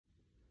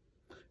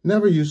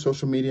Never use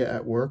social media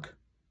at work.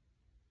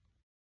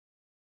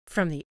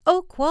 From the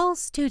Oak Wall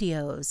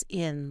Studios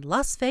in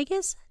Las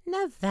Vegas,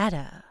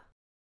 Nevada.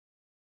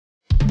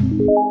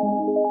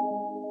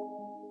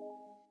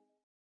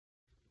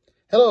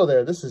 Hello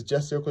there, this is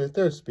Jesse Oakley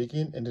III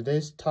speaking, and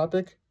today's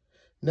topic,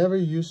 never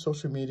use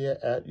social media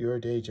at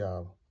your day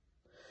job.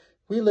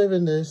 We live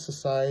in this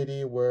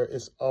society where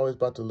it's always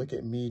about the look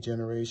at me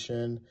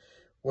generation,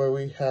 where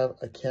we have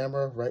a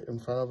camera right in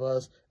front of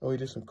us and we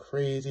do some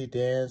crazy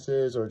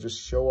dances or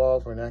just show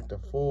off or act a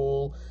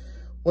fool.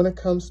 When it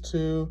comes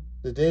to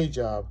the day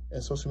job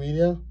and social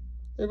media,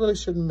 it really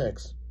shouldn't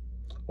mix.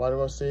 Why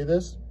do I say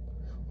this?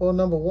 Well,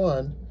 number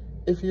one,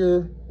 if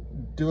you're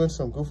doing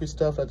some goofy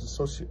stuff at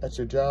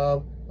your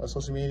job on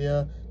social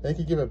media, then it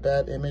can give a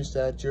bad image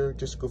that you're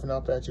just goofing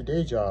off at your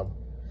day job.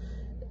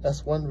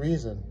 That's one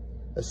reason.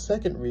 The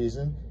second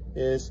reason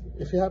is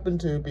if you happen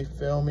to be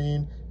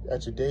filming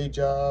at your day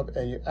job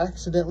and you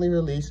accidentally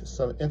release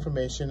some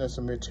information and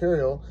some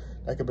material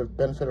that could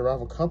benefit a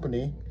rival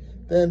company,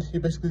 then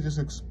you're basically just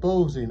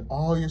exposing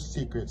all your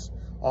secrets,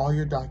 all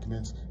your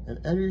documents,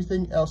 and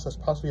everything else that's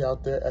possibly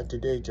out there at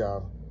your day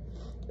job.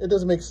 It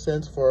doesn't make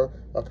sense for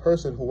a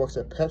person who works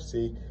at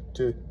Pepsi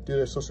to do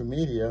their social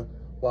media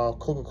while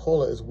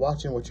Coca-Cola is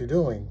watching what you're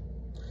doing.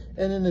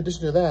 And in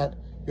addition to that,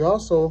 you're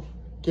also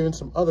giving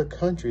some other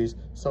countries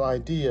some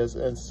ideas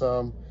and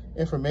some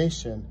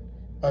information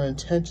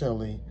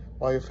unintentionally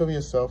while you're filming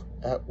yourself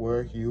at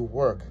where you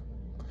work.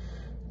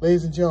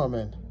 Ladies and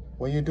gentlemen,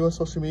 when you're doing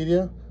social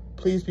media,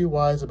 please be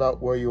wise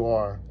about where you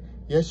are.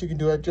 Yes, you can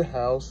do it at your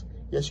house.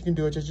 Yes, you can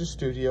do it at your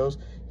studios.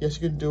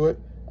 Yes, you can do it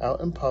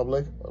out in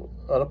public,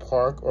 at a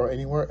park, or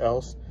anywhere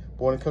else.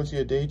 But when it comes to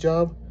your day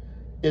job,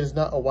 it is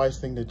not a wise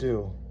thing to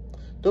do.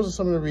 Those are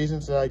some of the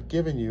reasons that I've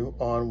given you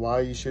on why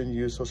you shouldn't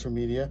use social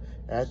media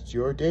at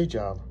your day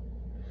job.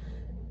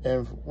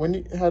 And when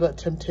you have that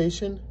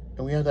temptation,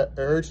 and we have that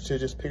urge to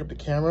just pick up the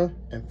camera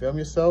and film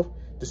yourself,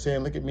 to say,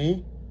 look at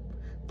me,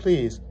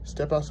 please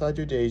step outside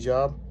your day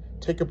job,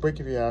 take a break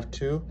if you have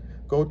to,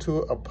 go to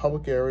a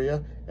public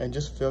area and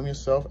just film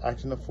yourself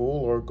acting a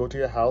fool, or go to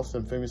your house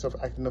and film yourself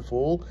acting a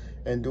fool,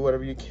 and do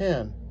whatever you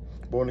can.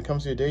 But when it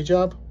comes to your day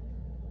job,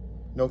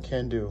 no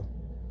can do.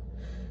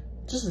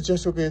 This is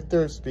Jesse Oakley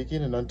III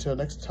speaking, and until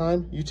next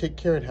time, you take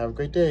care and have a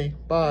great day.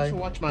 Bye. Thanks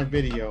for watching my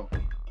video.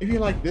 If you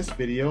like this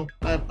video,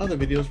 I have other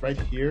videos right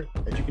here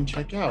that you can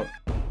check out.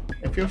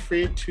 And feel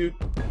free to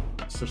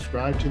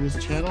subscribe to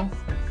this channel,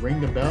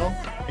 ring the bell,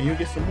 and you'll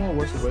get some more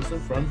words of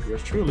wisdom from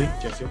yours truly,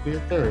 Jesse Oakley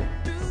III.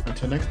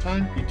 Until next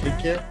time, you take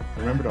care.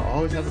 Remember to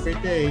always have a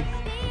great day.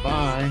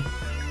 Bye.